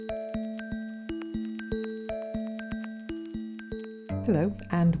Hello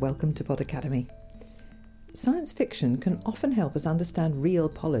and welcome to Pod Academy. Science fiction can often help us understand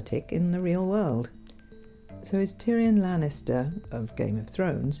realpolitik in the real world. So is Tyrion Lannister of Game of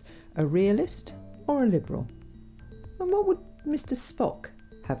Thrones a realist or a liberal? And what would Mr. Spock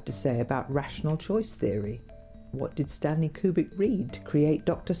have to say about rational choice theory? What did Stanley Kubrick read to create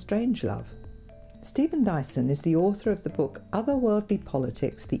Dr. Strangelove? Stephen Dyson is the author of the book Otherworldly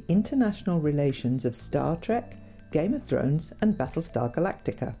Politics, the International Relations of Star Trek, Game of Thrones and Battlestar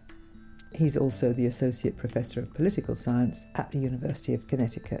Galactica. He's also the Associate Professor of Political Science at the University of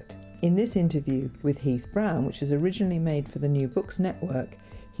Connecticut. In this interview with Heath Brown, which was originally made for the New Books Network,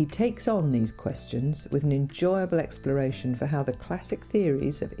 he takes on these questions with an enjoyable exploration for how the classic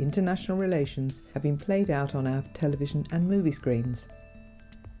theories of international relations have been played out on our television and movie screens.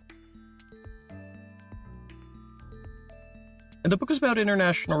 And the book is about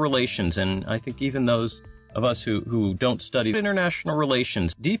international relations, and I think even those of us who don't study international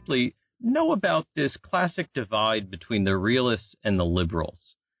relations deeply know about this classic divide between the realists and the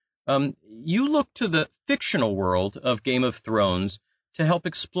liberals. You look to the fictional world of Game of Thrones to help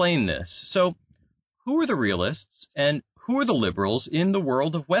explain this. So, who are the realists and who are the liberals in the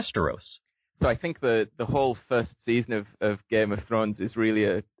world of Westeros? So I think the whole first season of Game of Thrones is really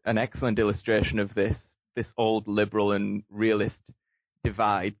an excellent illustration of this old liberal and realist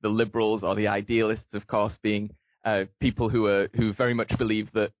divide. The liberals, or the idealists, of course, being people who very much believe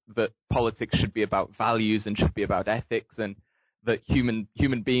that politics should be about values and should be about ethics, and that human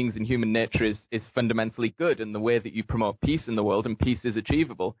beings and human nature is fundamentally good, and the way that you promote peace in the world, and peace is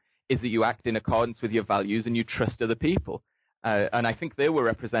achievable, is that you act in accordance with your values and you trust other people. And I think they were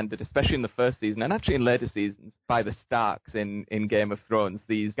represented, especially in the first season, and actually in later seasons, by the Starks in Game of Thrones,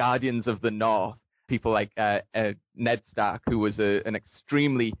 these guardians of the North, people like Ned Stark, who was an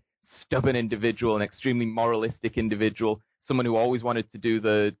extremely stubborn individual, an extremely moralistic individual, someone who always wanted to do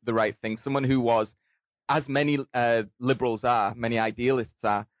the right thing, someone who was, as many liberals are, many idealists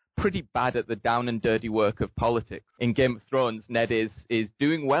are, pretty bad at the down and dirty work of politics. In Game of Thrones, Ned is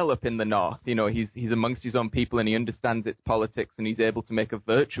doing well up in the North. You know, he's amongst his own people and he understands its politics and he's able to make a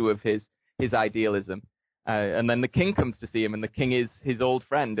virtue of his idealism. And then the king comes to see him, and the king is his old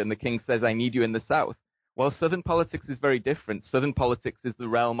friend, and the king says, I need you in the south. Well, southern politics is very different. Southern politics is the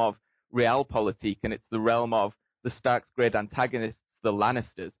realm of realpolitik, and it's the realm of the Stark's great antagonists, the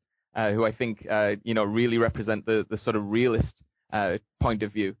Lannisters, who I think, really represent the sort of realist point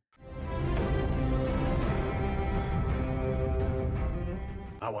of view.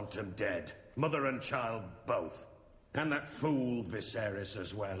 I want them dead. Mother and child both. And that fool Viserys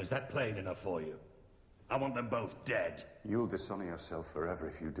as well. Is that plain enough for you? I want them both dead. You'll dishonor yourself forever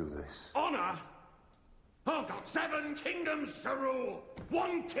if you do this. Honor? I've got 7 kingdoms to rule.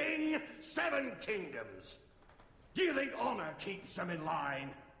 1 king, 7 kingdoms. Do you think honor keeps them in line?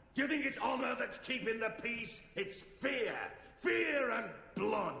 Do you think it's honor that's keeping the peace? It's fear. Fear and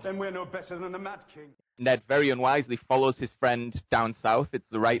blood. Then we're no better than the Mad King. Ned very unwisely follows his friend down south. It's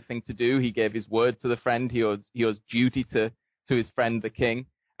the right thing to do. He gave his word to the friend. He owes duty to his friend, the king.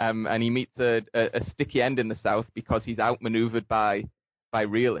 And he meets a sticky end in the south because he's outmaneuvered by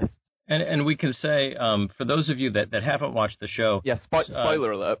realists. And we can say, for those of you that haven't watched the show... Yeah,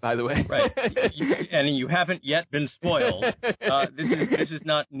 spoiler alert, by the way. Right. And you haven't yet been spoiled. This is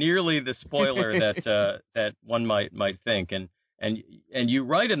not nearly the spoiler that one might think. And you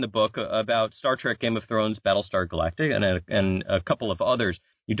write in the book about Star Trek, Game of Thrones, Battlestar Galactica, and a couple of others.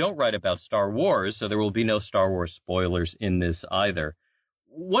 You don't write about Star Wars, so there will be no Star Wars spoilers in this either.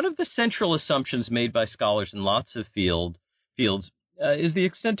 One of the central assumptions made by scholars in lots of fields is the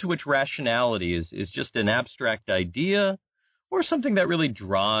extent to which rationality is just an abstract idea or something that really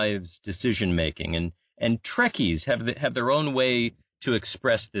drives decision-making. And Trekkies have their own way to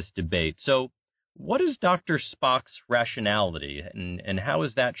express this debate. So what is Dr. Spock's rationality, and how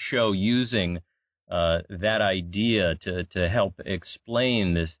is that show using that idea to help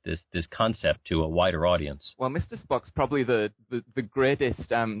explain this concept to a wider audience? Well, Mr. Spock's probably the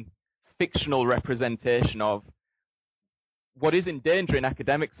greatest fictional representation of what is in danger in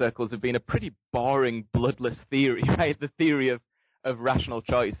academic circles of being a pretty boring, bloodless theory, right? The theory of rational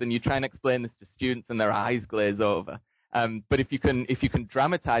choice, and you try and explain this to students and their eyes glaze over. But if you can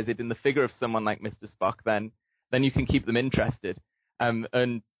dramatize it in the figure of someone like Mr. Spock, then you can keep them interested.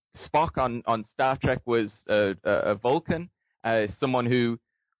 And Spock on Star Trek was a Vulcan, someone who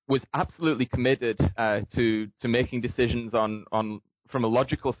was absolutely committed to making decisions on from a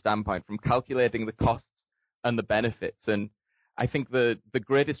logical standpoint, from calculating the costs and the benefits. And I think the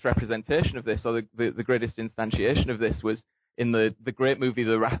greatest representation of this, or the greatest instantiation of this, was in the great movie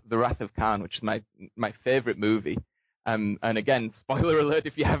The Wrath of Khan, which is my favorite movie. And again, spoiler alert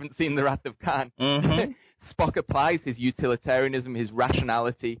if you haven't seen The Wrath of Khan, Spock applies his utilitarianism, his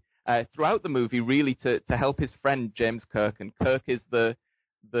rationality throughout the movie really to help his friend James Kirk. And Kirk is the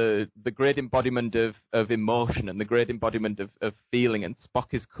great embodiment of emotion and the great embodiment of feeling. And Spock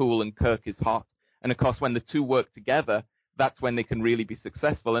is cool and Kirk is hot. And of course, when the two work together, that's when they can really be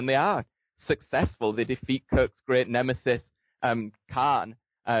successful. And they are successful. They defeat Kirk's great nemesis, Khan.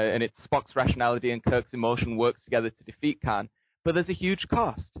 And it's Spock's rationality and Kirk's emotion works together to defeat Khan. But there's a huge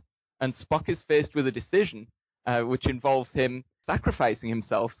cost. And Spock is faced with a decision which involves him sacrificing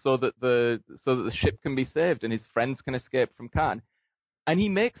himself so that the ship can be saved and his friends can escape from Khan. And he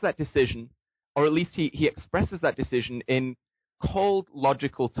makes that decision, or at least he expresses that decision in cold,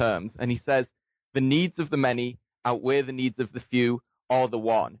 logical terms. And he says, the needs of the many outweigh the needs of the few or the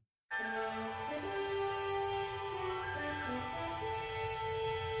one.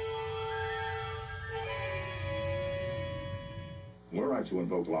 Were I to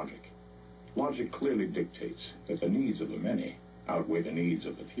invoke logic, logic clearly dictates that the needs of the many outweigh the needs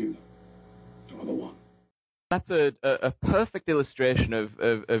of the few, or the one. That's a perfect illustration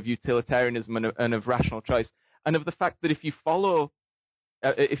of utilitarianism and of rational choice, and of the fact that if you follow,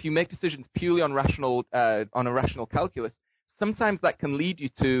 if you make decisions purely on a rational calculus, sometimes that can lead you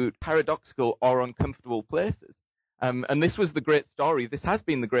to paradoxical or uncomfortable places. And this was the great story. This has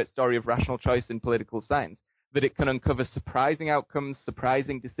been the great story of rational choice in political science, that it can uncover surprising outcomes,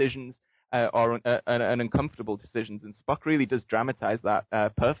 surprising decisions, or uncomfortable decisions. And Spock really does dramatize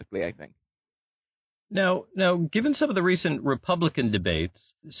that perfectly, I think. Now, given some of the recent Republican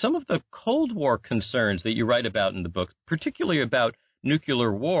debates, some of the Cold War concerns that you write about in the book, particularly about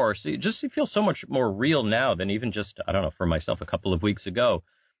nuclear war, just feel so much more real now than even just, I don't know, for myself a couple of weeks ago.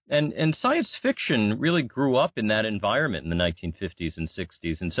 And science fiction really grew up in that environment in the 1950s and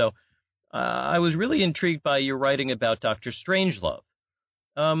 60s. And so I was really intrigued by your writing about Dr. Strangelove.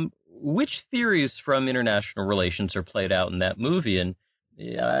 Which theories from international relations are played out in that movie? And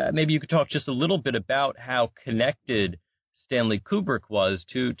maybe you could talk just a little bit about how connected Stanley Kubrick was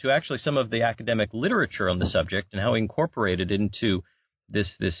to actually some of the academic literature on the subject and how he incorporated into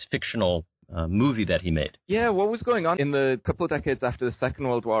this fictional movie that he made. Yeah, what was going on in the couple of decades after the Second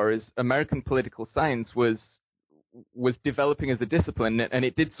World War is American political science was developing as a discipline, and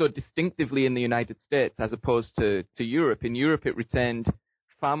it did so distinctively in the United States as opposed to Europe. In Europe, it retained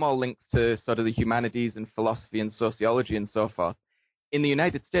far more links to sort of the humanities and philosophy and sociology and so forth. In the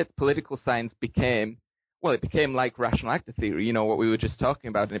United States, political science became like rational actor theory, you know, what we were just talking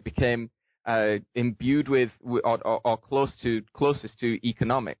about, and it became imbued with or closest to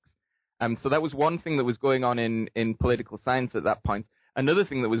economics. So that was one thing that was going on in political science at that point. Another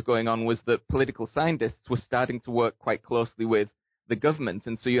thing that was going on was that political scientists were starting to work quite closely with the government,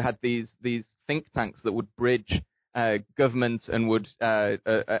 and so you had these think tanks that would bridge government and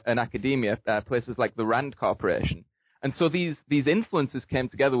and academia, places like the Rand Corporation. And so these influences came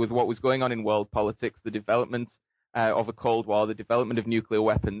together with what was going on in world politics, the development of a Cold War, the development of nuclear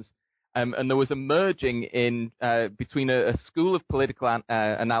weapons, and there was a merging in between a school of political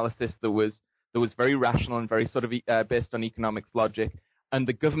analysis that was very rational and very sort of based on economics logic, and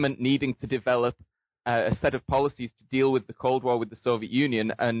the government needing to develop a set of policies to deal with the Cold War with the Soviet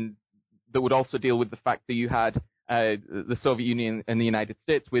Union, and that would also deal with the fact that you had the Soviet Union and the United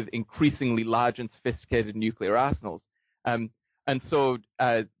States with increasingly large and sophisticated nuclear arsenals. And so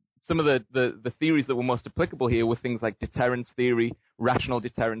some of the theories that were most applicable here were things like deterrence theory, rational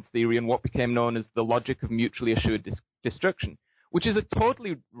deterrence theory, and what became known as the logic of mutually assured destruction, which is a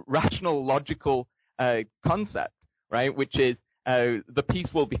totally rational, logical concept, right? Which is the peace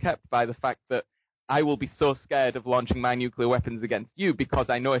will be kept by the fact that I will be so scared of launching my nuclear weapons against you because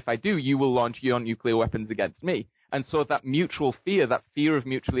I know if I do, you will launch your nuclear weapons against me. And so that mutual fear, that fear of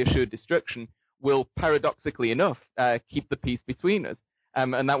mutually assured destruction, will paradoxically enough keep the peace between us.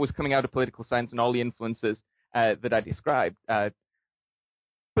 And that was coming out of political science and all the influences that I described.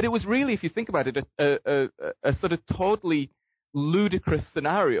 But it was really, if you think about it, a sort of totally ludicrous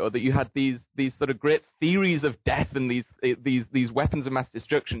scenario that you had these sort of great theories of death and these weapons of mass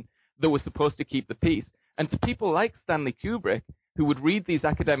destruction that were supposed to keep the peace. And to people like Stanley Kubrick, who would read these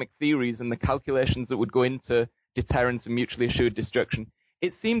academic theories and the calculations that would go into deterrence and mutually assured destruction,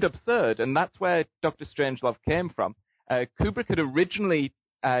 it seemed absurd, and that's where Dr. Strangelove came from. Kubrick had originally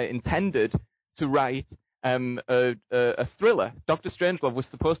intended to write a thriller. Dr. Strangelove was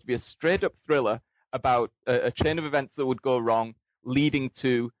supposed to be a straight-up thriller about a chain of events that would go wrong, leading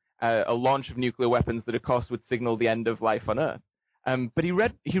to a launch of nuclear weapons that, of course, would signal the end of life on Earth. But he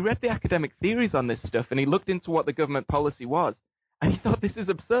read the academic theories on this stuff, and he looked into what the government policy was, and he thought, this is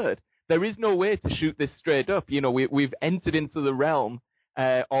absurd. there is no way to shoot this straight up. You know, we've entered into the realm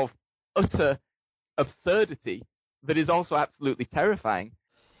of utter absurdity that is also absolutely terrifying.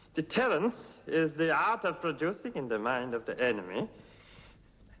 Deterrence is the art of producing in the mind of the enemy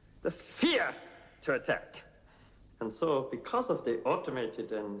the fear to attack. And so, because of the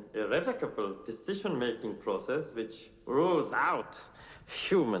automated and irrevocable decision-making process which rules out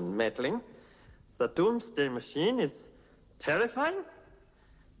human meddling, the doomsday machine is terrifying.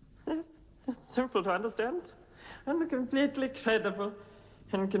 It's simple to understand and completely credible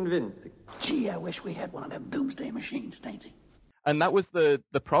and convincing. Gee, I wish we had one of them doomsday machines, Stainsy. And that was the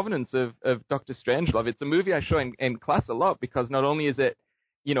provenance of Dr. Strangelove. It's a movie I show in class a lot because not only is it,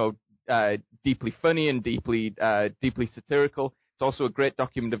 you know, deeply funny and deeply satirical, it's also a great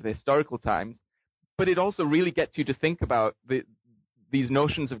document of the historical times, but it also really gets you to think about these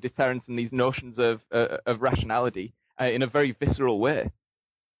notions of deterrence and these notions of rationality in a very visceral way.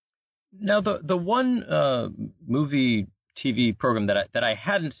 Now, the one movie TV program that I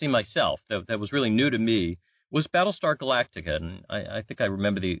hadn't seen myself that was really new to me was Battlestar Galactica, and I think I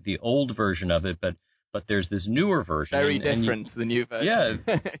remember the old version of it, but there's this newer version. Very different to the new version.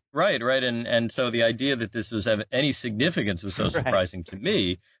 Yeah, right, and so the idea that this was of any significance was so surprising to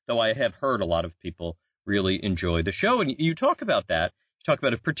me, though I have heard a lot of people really enjoy the show, and you talk about that. You talk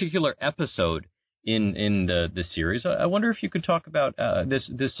about a particular episode in the series. I wonder if you could talk about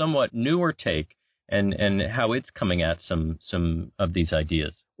this somewhat newer take and how it's coming at some of these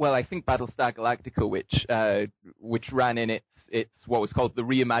ideas. Well, I think Battlestar Galactica, which ran in its what was called the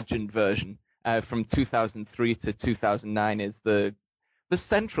reimagined version from 2003 to 2009, is the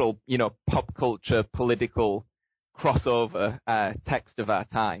central, you know, pop culture political crossover text of our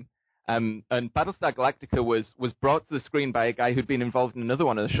time. And Battlestar Galactica was brought to the screen by a guy who'd been involved in another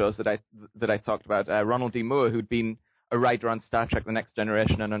one of the shows that I talked about, Ronald D. Moore, who'd been a writer on Star Trek: The Next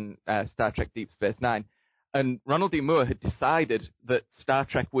Generation and on Star Trek: Deep Space Nine. And Ronald D. Moore had decided that Star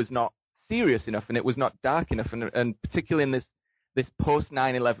Trek was not serious enough and it was not dark enough, and particularly in this post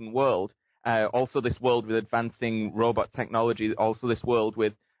 9/11 world, also this world with advancing robot technology, also this world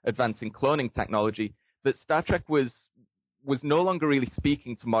with advancing cloning technology, that Star Trek was no longer really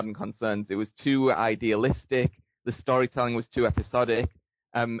speaking to modern concerns. It was too idealistic. The storytelling was too episodic.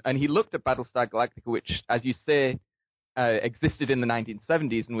 And he looked at Battlestar Galactica, which, as you say, existed in the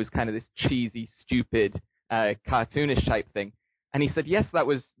 1970s and was kind of this cheesy, stupid, cartoonish type thing. And he said, yes, that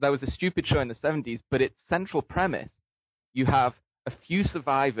was a stupid show in the 70s, but its central premise, you have a few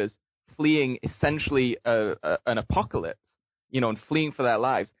survivors fleeing essentially an apocalypse, you know, and fleeing for their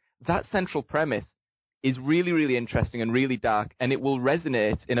lives. That central premise is really, really interesting and really dark, and it will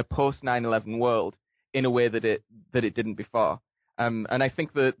resonate in a post 9/11 world in a way that it didn't before. And I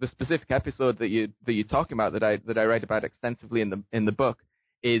think the specific episode that you're talking about that I write about extensively in the book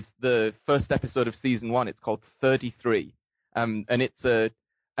is the first episode of season 1. It's called 33, and it's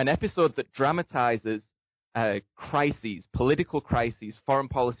an episode that dramatizes crises, political crises, foreign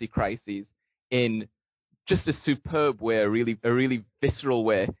policy crises in just a superb way, a really visceral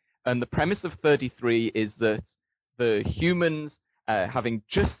way. And the premise of 33 is that the humans, having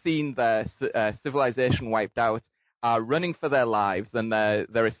just seen their civilization wiped out, are running for their lives, and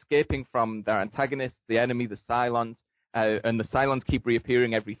they're escaping from their antagonists, the enemy, the Cylons, and the Cylons keep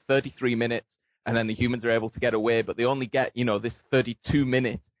reappearing every 33 minutes, and then the humans are able to get away, but they only get, you know, this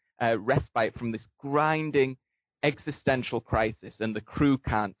 32-minute respite from this grinding existential crisis, and the crew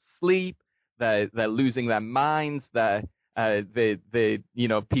can't sleep, they're losing their minds, you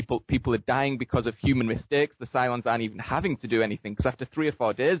know, people are dying because of human mistakes. The Cylons aren't even having to do anything, because after 3 or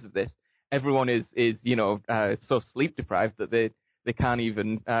 4 days of this, everyone is you know, so sleep deprived that they can't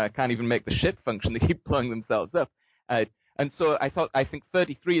even make the ship function. They keep blowing themselves up. And so I think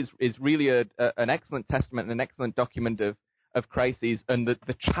 33 is really an excellent testament and an excellent document of crises and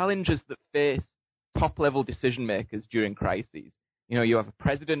the challenges that face top-level decision-makers during crises. You know, you have a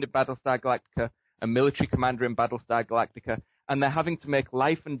president in Battlestar Galactica, a military commander in Battlestar Galactica, and they're having to make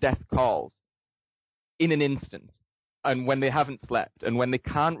life-and-death calls in an instant, and when they haven't slept, and when they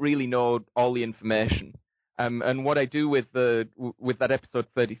can't really know all the information. And what I do with that episode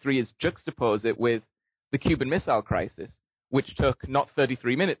 33 is juxtapose it with the Cuban Missile Crisis, which took not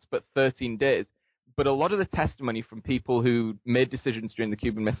 33 minutes, but 13 days. But a lot of the testimony from people who made decisions during the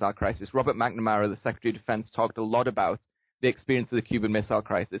Cuban Missile Crisis, Robert McNamara, the Secretary of Defense, talked a lot about the experience of the Cuban Missile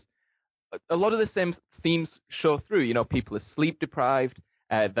Crisis. A lot of the same themes show through. You know, people are sleep deprived,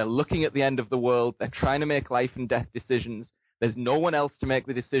 they're looking at the end of the world, they're trying to make life and death decisions, there's no one else to make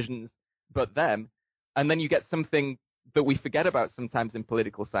the decisions but them. And then you get something that we forget about sometimes in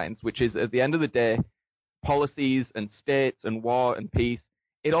political science, which is, at the end of the day, policies and states and war and peace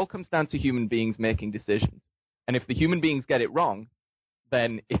it all comes down to human beings making decisions. And if the human beings get it wrong,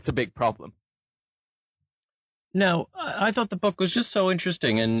 then it's a big problem. Now, I thought the book was just so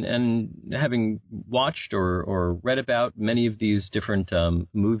interesting, and having watched or read about many of these different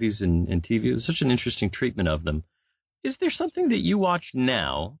movies and TV, it was such an interesting treatment of them. Is there something that you watch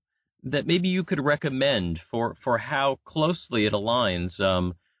now that maybe you could recommend for how closely it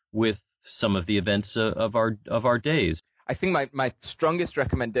aligns with some of the events of our days? I think my strongest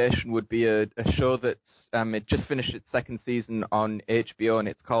recommendation would be a show that's it just finished its second season on HBO, and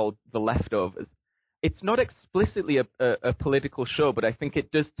it's called The Leftovers. It's not explicitly a political show, but I think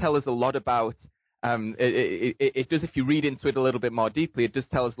it does tell us a lot about, it does, if you read into it a little bit more deeply, it does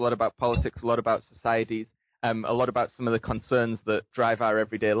tell us a lot about politics, a lot about societies, a lot about some of the concerns that drive our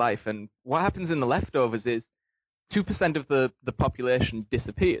everyday life. And what happens in The Leftovers is 2% of the population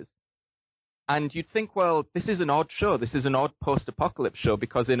disappears. And you'd think, well, this is an odd show. This is an odd post-apocalypse show,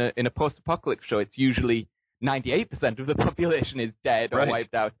 because in a post-apocalypse show, it's usually 98% of the population is dead or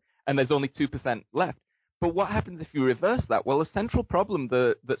wiped out, and there's only 2% left. But what happens if you reverse that? Well, a central problem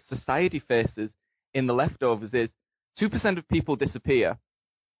that society faces in The Leftovers is 2% of people disappear.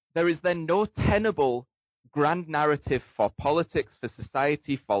 There is then no tenable grand narrative for politics, for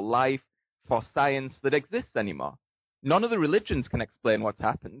society, for life, for science that exists anymore. None of the religions can explain what's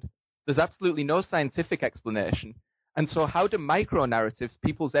happened. There's absolutely no scientific explanation. And so how do micro-narratives,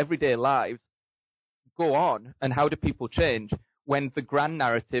 people's everyday lives, go on, and how do people change when the grand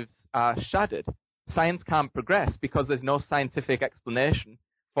narratives are shattered? Science can't progress because there's no scientific explanation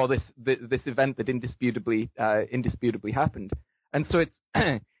for this event that indisputably happened. And so it's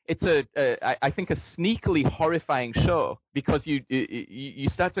I think a sneakily horrifying show, because you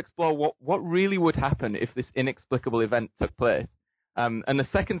start to explore what really would happen if this inexplicable event took place. And the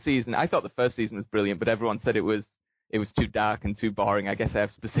second season, I thought the first season was brilliant, but everyone said it was too dark and too boring. I guess I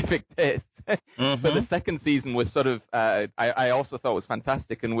have specific tastes. Mm-hmm. But the second season was sort of, I also thought was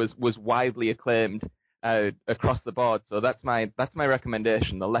fantastic and was widely acclaimed across the board. So that's my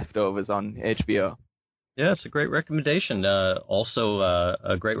recommendation, The Leftovers on HBO. Yeah, it's a great recommendation. Also,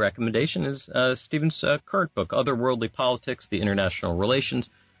 a great recommendation is Stephen's current book, Otherworldly Politics, The International Relations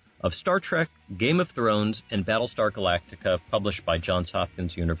of Star Trek, Game of Thrones, and Battlestar Galactica, published by Johns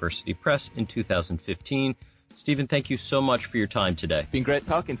Hopkins University Press in 2015. Stephen, thank you so much for your time today. It's been great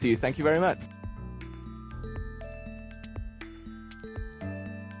talking to you. Thank you very much.